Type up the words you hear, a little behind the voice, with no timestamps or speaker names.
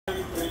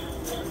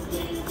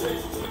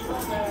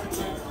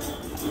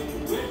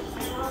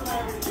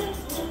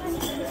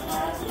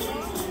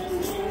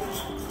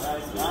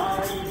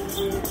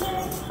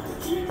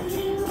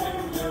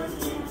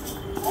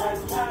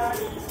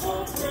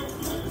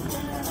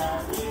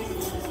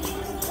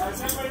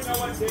anybody know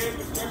what day of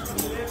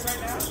Christmas it is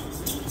right now?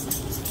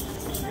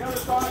 You know the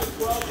song is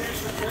 12 Days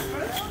of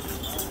Christmas?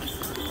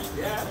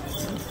 Yeah.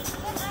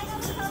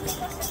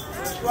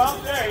 The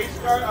 12 days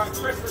start on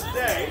Christmas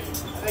Day,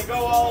 and they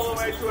go all the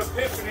way to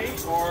Epiphany,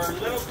 or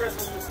Little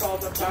Christmas is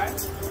called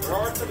sometimes, or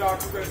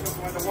Orthodox Christmas,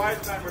 when the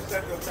wise men were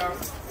sent to a town.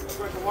 Of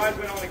course, the wise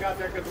men only got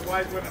there because the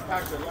wise women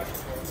packed their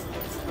lunches.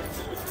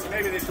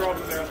 Maybe they drove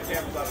them there on the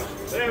campus.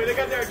 But anyway, they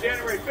got there on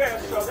January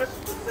 5th, so this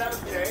is the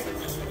 7th day.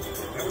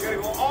 And we're going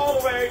to go all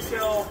the way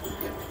till,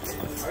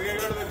 are we going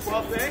to go to the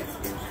 12th day?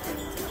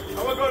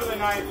 No, we'll go to the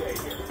 9th day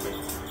here.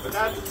 But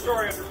that's the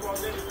story of the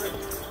 12th day of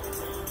Christmas.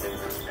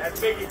 And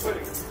Biggie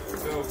Pudding.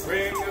 So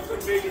bring us a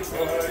Biggie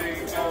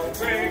Pudding, oh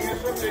bring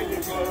us a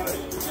Biggie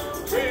Pudding.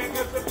 Bring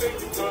us a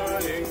Biggie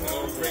Pudding,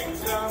 oh bring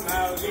some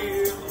out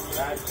here.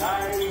 That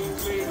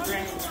tidings we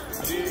bring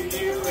to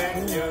you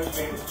and your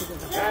king.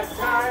 That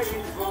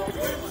tidings for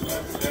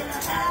Christmas and a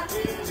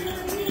happy new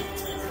year.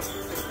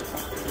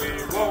 We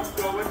won't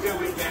go until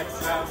we get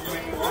some. We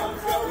won't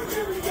go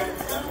until we get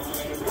some.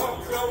 We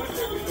won't go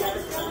until we get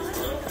some.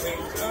 We'll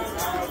bring some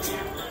out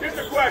here. Here's a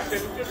question,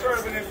 just sort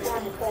of an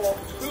informal poll.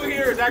 Who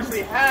here has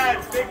actually had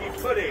Biggie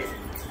Pudding?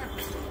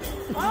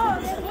 Oh,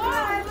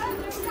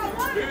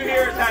 who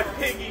here has had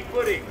piggy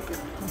pudding?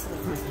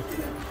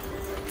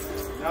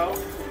 No?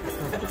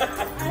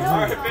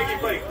 Alright, Biggie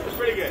Pudding. It's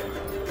pretty good.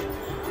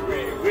 We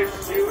wish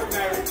you a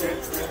Merry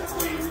Christmas.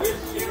 We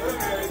wish you a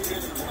Merry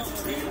Christmas.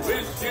 We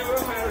wish you a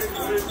Merry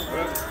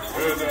Christmas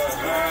and a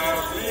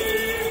Happy New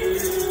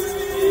Year.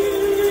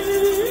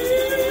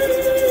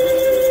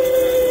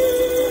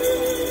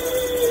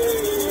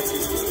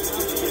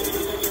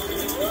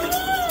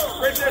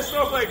 Princess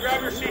Snowflake,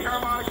 grab your sea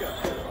harmonica.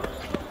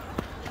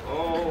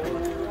 Oh,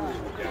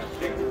 yeah,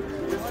 sing.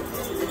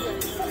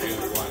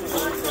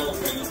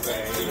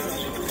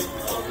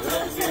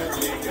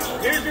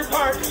 Here's your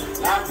part.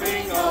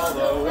 Laughing all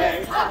the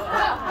way.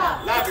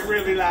 Laughing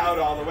really loud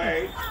all the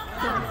way.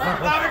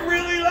 Laughing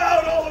really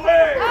loud all the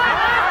way.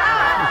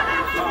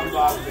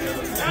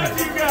 Now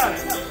you got it.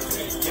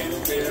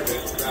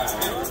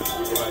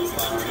 What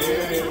fun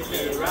it is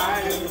to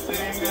ride and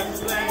sing a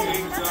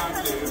sleighing song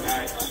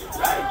tonight.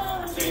 Right?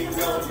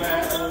 Jingle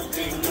bells,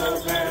 jingle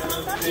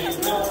bells,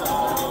 jingle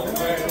all the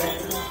way.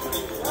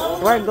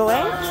 We're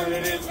going?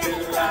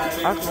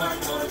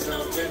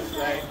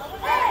 Okay.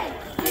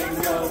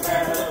 Jingle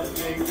bells,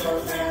 jingle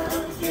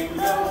bells,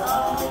 jingle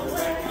all the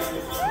way.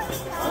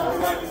 Oh,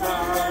 what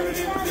fun it is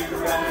to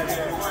ride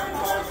in one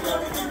more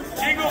stroke.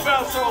 Jingle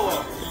bell solo.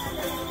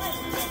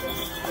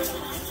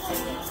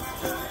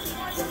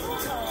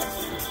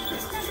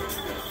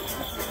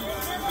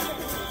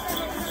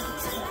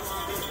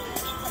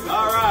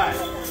 All right,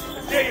 a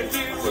day or two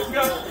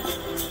ago,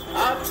 I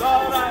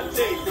thought I'd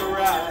take a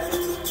ride.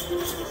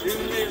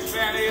 Soon this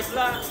Fanny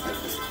Black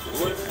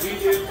was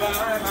seated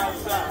by my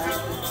side.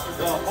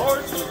 The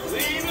horse was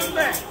leaning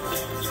back.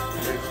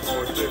 His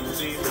fortune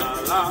seemed a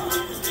lot.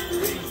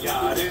 We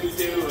got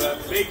into a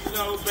big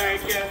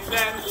snowbank and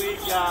then we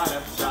got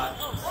a shot.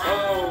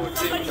 Oh,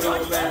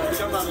 jingle bells,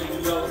 come on,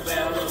 jingle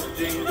bells,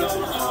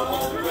 jingle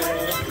all the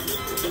way.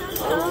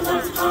 Oh,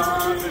 what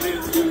fun it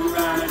is to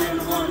ride in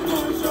one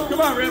more song.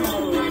 Come on, Remo.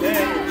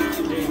 Hey,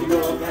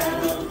 jingle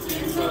bells,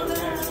 jingle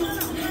bells,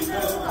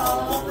 jingle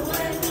all the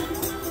way.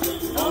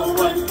 Oh,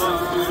 what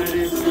fun it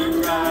is to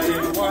ride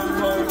in one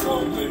more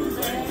golden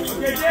sleigh.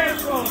 Okay,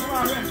 dance roll. Come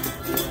on, Remo.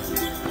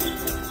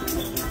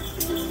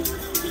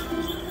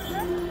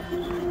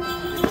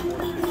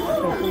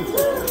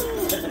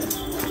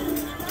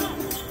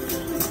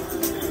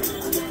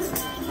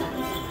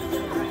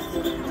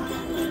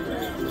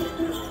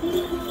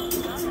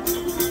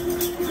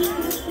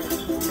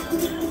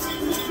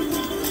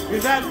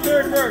 Here's that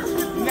third verse.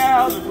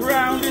 Now the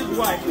ground is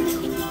white.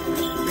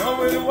 Go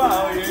with it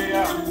while you're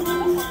young.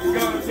 We're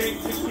gonna take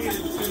the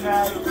kids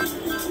tonight and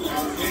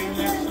sing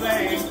this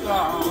sleighing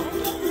song.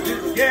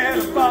 Just get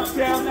a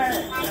bobtail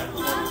nag.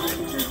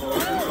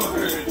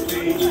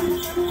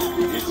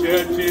 You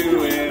should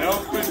do an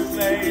open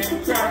sleigh and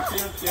crash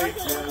your take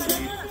the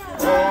lead.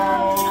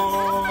 Oh,